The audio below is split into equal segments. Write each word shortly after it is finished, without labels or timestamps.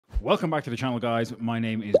Welcome back to the channel, guys. My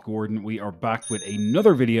name is Gordon. We are back with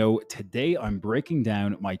another video. Today I'm breaking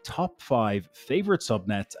down my top 5 favorite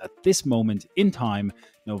subnets at this moment in time,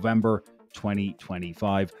 November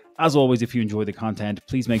 2025. As always, if you enjoy the content,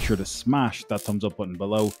 please make sure to smash that thumbs up button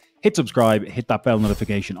below, hit subscribe, hit that bell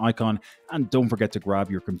notification icon, and don't forget to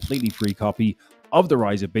grab your completely free copy of The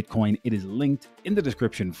Rise of Bitcoin. It is linked in the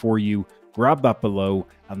description for you. Grab that below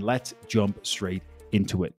and let's jump straight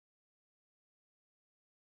into it.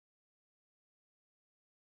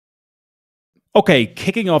 Okay,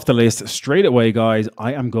 kicking off the list straight away, guys,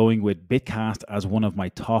 I am going with Bitcast as one of my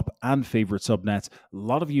top and favorite subnets. A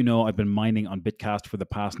lot of you know I've been mining on Bitcast for the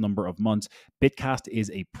past number of months. Bitcast is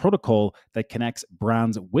a protocol that connects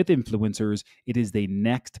brands with influencers. It is the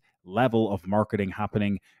next level of marketing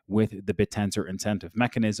happening with the Bittensor incentive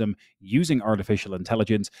mechanism using artificial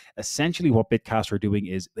intelligence. Essentially, what Bitcast are doing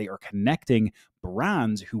is they are connecting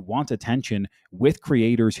brands who want attention with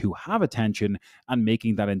creators who have attention and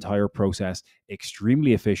making that entire process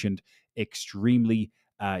extremely efficient, extremely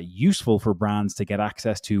useful for brands to get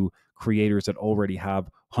access to creators that already have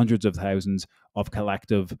hundreds of thousands of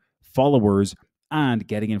collective followers and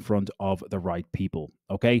getting in front of the right people.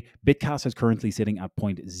 Okay, Bitcast is currently sitting at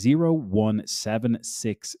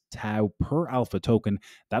 0.0176 TAO per alpha token.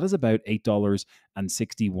 That is about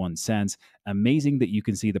 $8.61. Amazing that you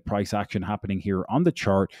can see the price action happening here on the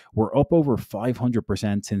chart. We're up over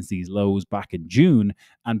 500% since these lows back in June,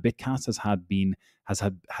 and Bitcast has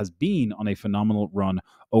been on a phenomenal run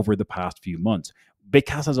over the past few months.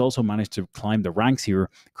 Bitcast has also managed to climb the ranks here,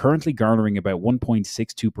 currently garnering about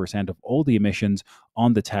 1.62% of all the emissions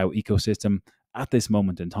on the TAO ecosystem at this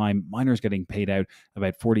moment in time. Miners getting paid out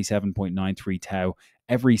about 47.93 TAO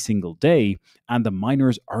every single day, and the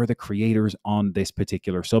miners are the creators on this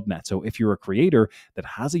particular subnet. So if you're a creator that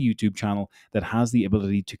has a YouTube channel that has the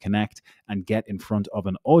ability to connect and get in front of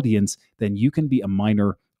an audience, then you can be a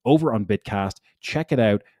miner over on Bitcast. Check it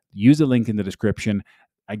out. Use the link in the description.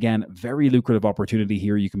 Again, very lucrative opportunity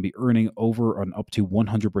here. You can be earning over and up to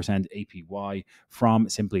 100% APY from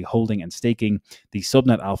simply holding and staking the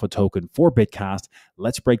Subnet Alpha token for Bitcast.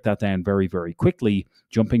 Let's break that down very, very quickly.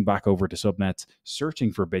 Jumping back over to Subnets,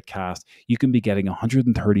 searching for Bitcast, you can be getting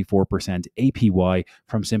 134% APY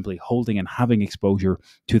from simply holding and having exposure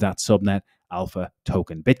to that Subnet Alpha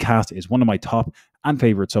token. Bitcast is one of my top and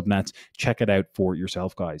favorite subnets. Check it out for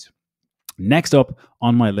yourself, guys. Next up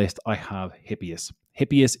on my list, I have Hippias.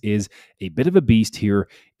 Hippias is a bit of a beast here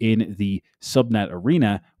in the subnet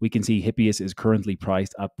arena. We can see Hippias is currently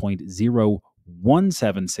priced at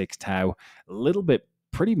 0.0176 TAO, a little bit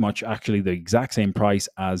pretty much actually the exact same price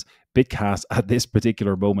as Bitcast at this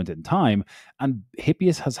particular moment in time. And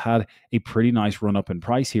Hippias has had a pretty nice run up in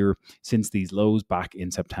price here since these lows back in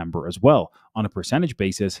September as well. On a percentage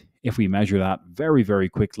basis, if we measure that very, very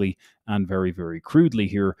quickly and very, very crudely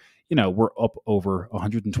here, you know, we're up over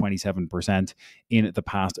 127% in the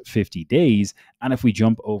past 50 days. And if we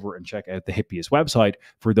jump over and check out the Hippias website,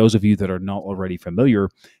 for those of you that are not already familiar,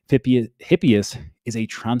 Hippias is a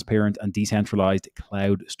transparent and decentralized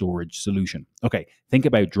cloud storage solution. Okay, think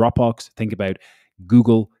about Dropbox, think about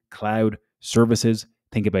Google Cloud Services,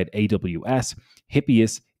 think about AWS.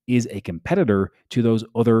 Hippias is a competitor to those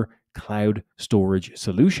other cloud storage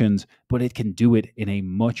solutions, but it can do it in a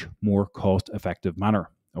much more cost-effective manner.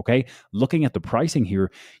 Okay, looking at the pricing here,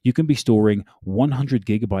 you can be storing 100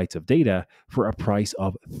 gigabytes of data for a price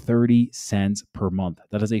of 30 cents per month.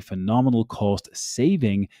 That is a phenomenal cost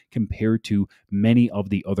saving compared to many of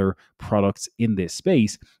the other products in this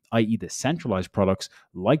space, i.e. the centralized products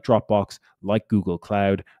like Dropbox, like Google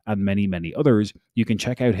Cloud, and many, many others. You can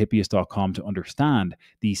check out hippias.com to understand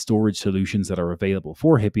the storage solutions that are available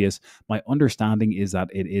for Hippias. My understanding is that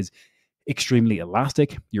it is extremely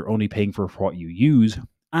elastic. You're only paying for what you use,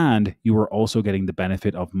 and you are also getting the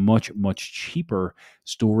benefit of much, much cheaper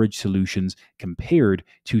storage solutions compared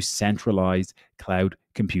to centralized cloud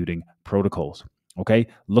computing protocols. Okay,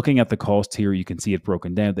 looking at the costs here, you can see it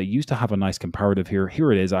broken down. They used to have a nice comparative here.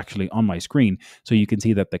 Here it is actually on my screen. So you can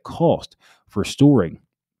see that the cost for storing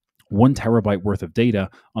 1 terabyte worth of data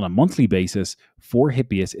on a monthly basis for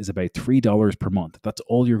Hippias is about $3 per month. That's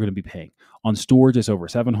all you're going to be paying. On storage, it's over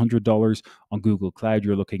 $700. On Google Cloud,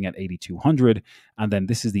 you're looking at $8,200. And then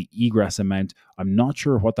this is the egress amount. I'm not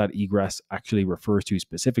sure what that egress actually refers to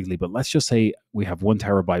specifically, but let's just say we have 1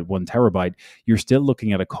 terabyte. You're still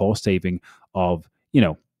looking at a cost saving of,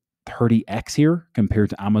 30x here compared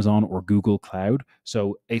to Amazon or Google Cloud.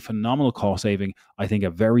 So a phenomenal cost saving, I think a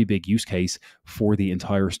very big use case for the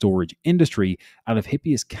entire storage industry. And if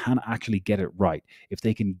Hippias can actually get it right, if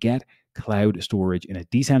they can get cloud storage in a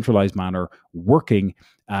decentralized manner working,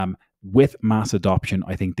 with mass adoption,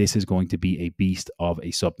 I think this is going to be a beast of a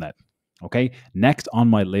subnet. Okay, next on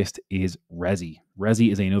my list is Resi.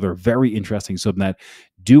 Resi is another very interesting subnet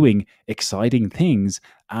doing exciting things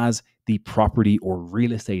as the property or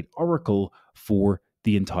real estate oracle for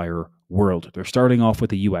the entire world. They're starting off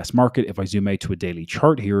with the US market. If I zoom out to a daily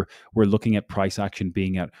chart here, we're looking at price action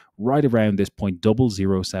being at right around this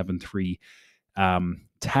 0.0073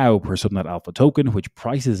 TAO per subnet alpha token, which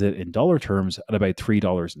prices it in dollar terms at about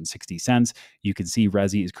 $3.60. You can see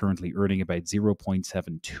Resi is currently earning about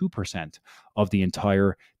 0.72% of the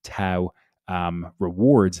entire TAO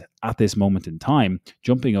rewards at this moment in time.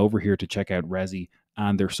 Jumping over here to check out Resi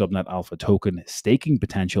and their subnet alpha token staking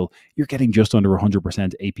potential, you're getting just under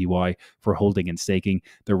 100% APY for holding and staking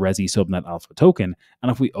the Resi subnet alpha token. And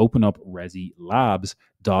if we open up Resi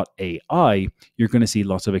Labs.ai, you're going to see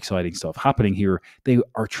lots of exciting stuff happening here. They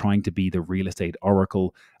are trying to be the real estate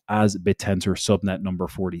oracle as Bittensor subnet number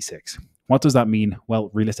 46. What does that mean? Well,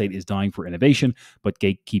 real estate is dying for innovation, but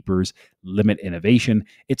gatekeepers limit innovation.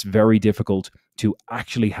 It's very difficult to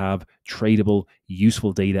actually have tradable,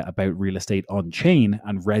 useful data about real estate on chain,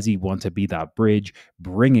 and Resi want to be that bridge,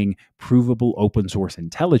 bringing provable open source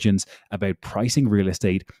intelligence about pricing real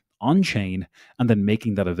estate on chain and then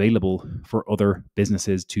making that available for other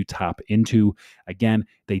businesses to tap into. Again,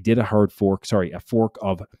 they did a fork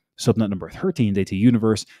of subnet number 13, Data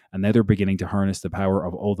Universe, and now they're beginning to harness the power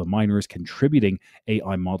of all the miners contributing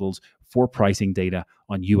AI models for pricing data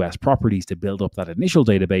on US properties to build up that initial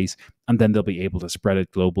database, and then they'll be able to spread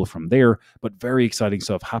it global from there. But very exciting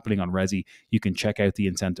stuff happening on Resi. You can check out the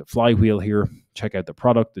incentive flywheel here, check out the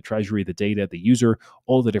product, the treasury, the data, the user,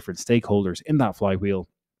 all the different stakeholders in that flywheel.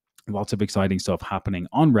 Lots of exciting stuff happening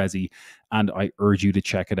on Resi, and I urge you to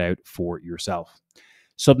check it out for yourself.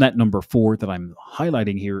 Subnet number 4 that I'm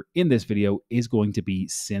highlighting here in this video is going to be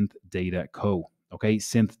Synth Data Co. Okay,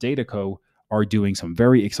 Synth Data Co. are doing some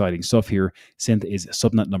very exciting stuff here. Synth is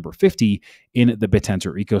subnet number 50 in the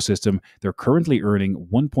Bittensor ecosystem. They're currently earning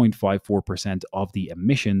 1.54% of the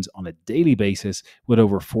emissions on a daily basis, with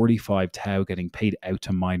over 45 TAO getting paid out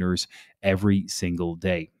to miners every single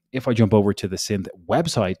day. If I jump over to the Synth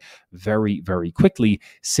website very, very quickly,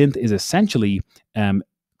 Synth is essentially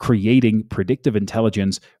creating predictive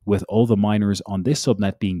intelligence with all the miners on this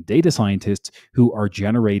subnet being data scientists who are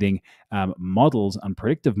generating models and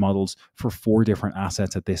predictive models for 4 different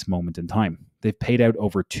assets at this moment in time. They've paid out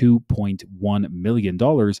over $2.1 million.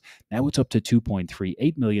 Now it's up to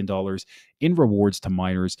 $2.38 million in rewards to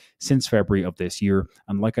miners since February of this year.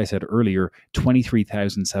 And like I said earlier,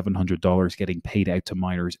 $23,700 getting paid out to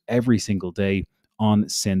miners every single day on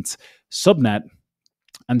Synth's subnet.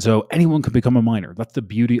 And so anyone can become a miner. That's the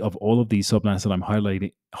beauty of all of these subnets that I'm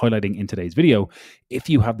highlighting in today's video. If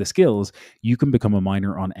you have the skills, you can become a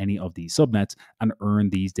miner on any of these subnets and earn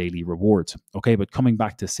these daily rewards. Okay, but coming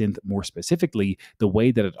back to Synth more specifically, the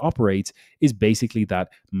way that it operates is basically that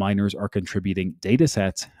miners are contributing data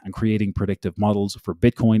sets and creating predictive models for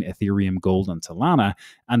Bitcoin, Ethereum, Gold, and Solana,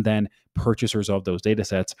 and then purchasers of those data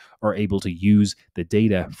sets are able to use the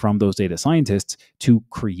data from those data scientists to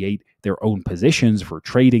create their own positions for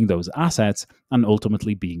trading those assets and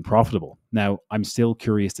ultimately being profitable. Now, I'm still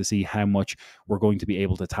curious to see how much we're going to be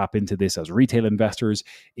able to tap into this as retail investors,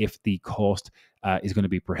 if the cost is going to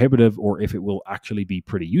be prohibitive or if it will actually be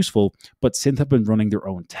pretty useful. But Synth have been running their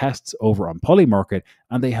own tests over on Polymarket,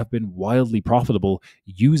 and they have been wildly profitable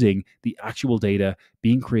using the actual data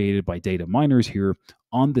being created by data miners here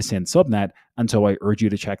on the Synth subnet. And so I urge you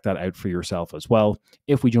to check that out for yourself as well.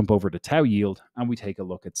 If we jump over to TAO yield and we take a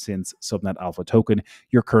look at Synth's subnet alpha token,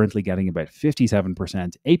 you're currently getting about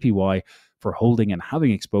 57% APY for holding and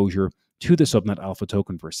having exposure to the subnet alpha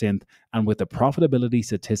token for Synth. And with the profitability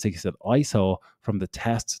statistics that I saw from the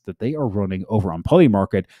tests that they are running over on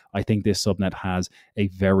Polymarket, I think this subnet has a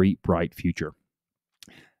very bright future.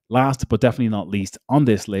 Last but definitely not least on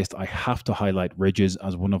this list, I have to highlight Ridges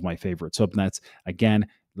as one of my favorite subnets. Again,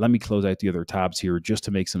 let me close out the other tabs here just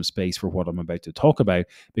to make some space for what I'm about to talk about,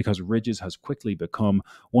 because Ridges has quickly become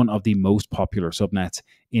one of the most popular subnets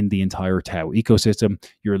in the entire TAO ecosystem.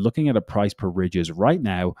 You're looking at a price per Ridges right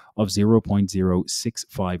now of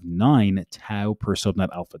 0.0659 TAO per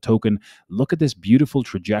subnet alpha token. Look at this beautiful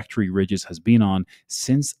trajectory Ridges has been on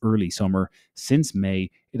since early summer, since May.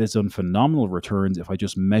 It has done phenomenal returns. If I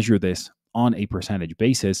just measure this on a percentage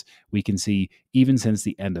basis, we can see even since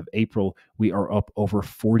the end of April, we are up over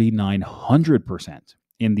 4,900%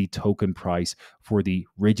 in the token price for the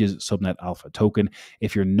Ridges Subnet Alpha token.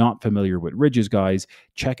 If you're not familiar with Ridges, guys,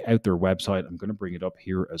 check out their website. I'm going to bring it up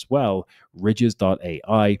here as well,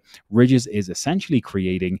 ridges.ai. Ridges is essentially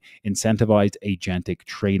creating incentivized agentic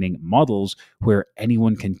training models where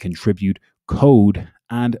anyone can contribute code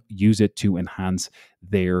and use it to enhance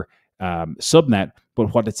their subnet.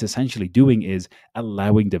 But what it's essentially doing is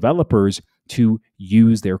allowing developers to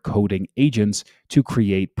use their coding agents to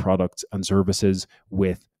create products and services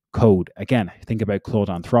with code. Again, think about Claude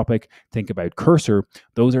Anthropic, think about Cursor.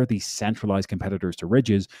 Those are the centralized competitors to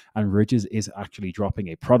Ridges, and Ridges is actually dropping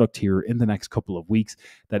a product here in the next couple of weeks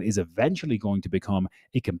that is eventually going to become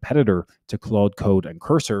a competitor to Claude Code and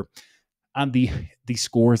Cursor. And the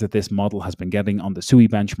scores that this model has been getting on the SUI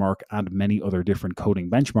benchmark and many other different coding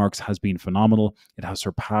benchmarks has been phenomenal. It has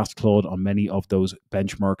surpassed Claude on many of those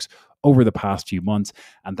benchmarks over the past few months.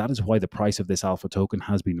 And that is why the price of this alpha token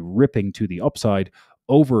has been ripping to the upside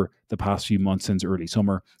over the past few months since early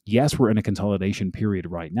summer. Yes, we're in a consolidation period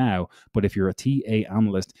right now, but if you're a TA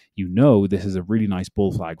analyst, you know this is a really nice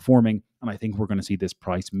bull flag forming, and I think we're going to see this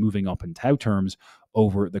price moving up in TAO terms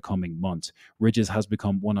over the coming months. Ridges has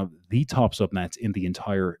become one of the top subnets in the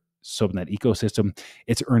entire subnet ecosystem.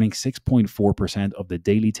 It's earning 6.4% of the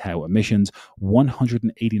daily TAO emissions,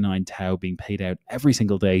 189 TAO being paid out every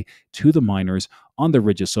single day to the miners on the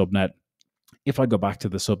Ridges subnet. If I go back to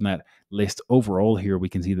the subnet list overall here, we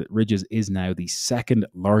can see that Ridges is now the second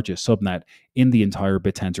largest subnet in the entire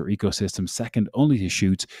Bittensor ecosystem, second only to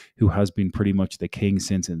Shoots, who has been pretty much the king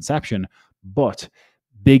since inception. But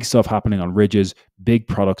big stuff happening on Ridges, big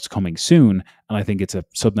products coming soon, and I think it's a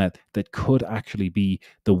subnet that could actually be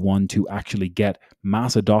the one to actually get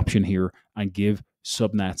mass adoption here and give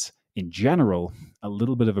subnets in general a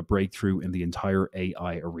little bit of a breakthrough in the entire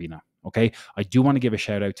AI arena. Okay, I do want to give a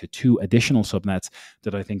shout out to two additional subnets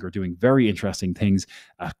that I think are doing very interesting things.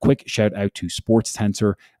 A quick shout out to Sports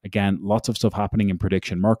Tensor. Again, lots of stuff happening in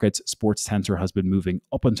prediction markets. Sports Tensor has been moving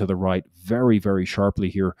up and to the right very, very sharply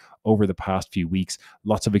here over the past few weeks.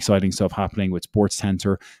 Lots of exciting stuff happening with Sports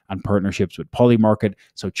Tensor and partnerships with Polymarket.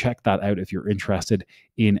 So check that out if you're interested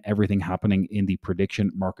in everything happening in the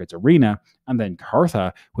prediction markets arena. And then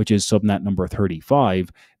Cartha, which is subnet number 35,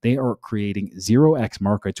 they are creating 0x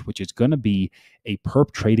markets, which is going to be a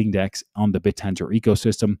perp trading desk on the Bittensor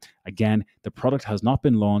ecosystem. Again, the product has not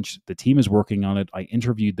been launched. The team is working on it. I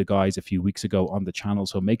interviewed the guys a few weeks ago on the channel,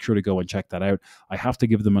 so make sure to go and check that out. I have to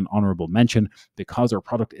give them an honorable mention because our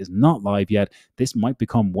product is not live yet. This might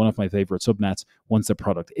become one of my favorite subnets once the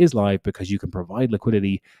product is live, because you can provide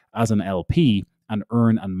liquidity as an LP and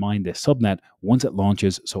earn and mine this subnet once it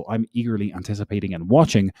launches. So I'm eagerly anticipating and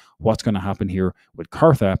watching what's going to happen here with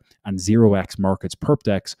Cartha and 0x markets perp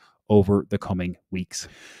decks over the coming weeks.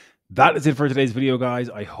 That is it for today's video, guys.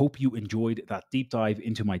 I hope you enjoyed that deep dive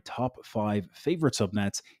into my top 5 favorite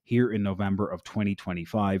subnets here in November of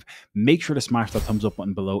 2025. Make sure to smash that thumbs up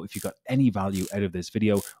button below if you got any value out of this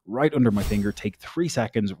video. Right under my finger, take 3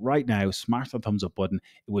 seconds right now, smash that thumbs up button.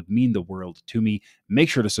 It would mean the world to me. Make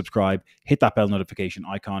sure to subscribe, hit that bell notification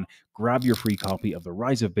icon, grab your free copy of The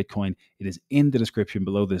Rise of Bitcoin. It is in the description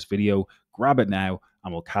below this video. Grab it now,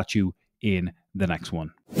 and we'll catch you in the next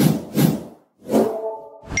one.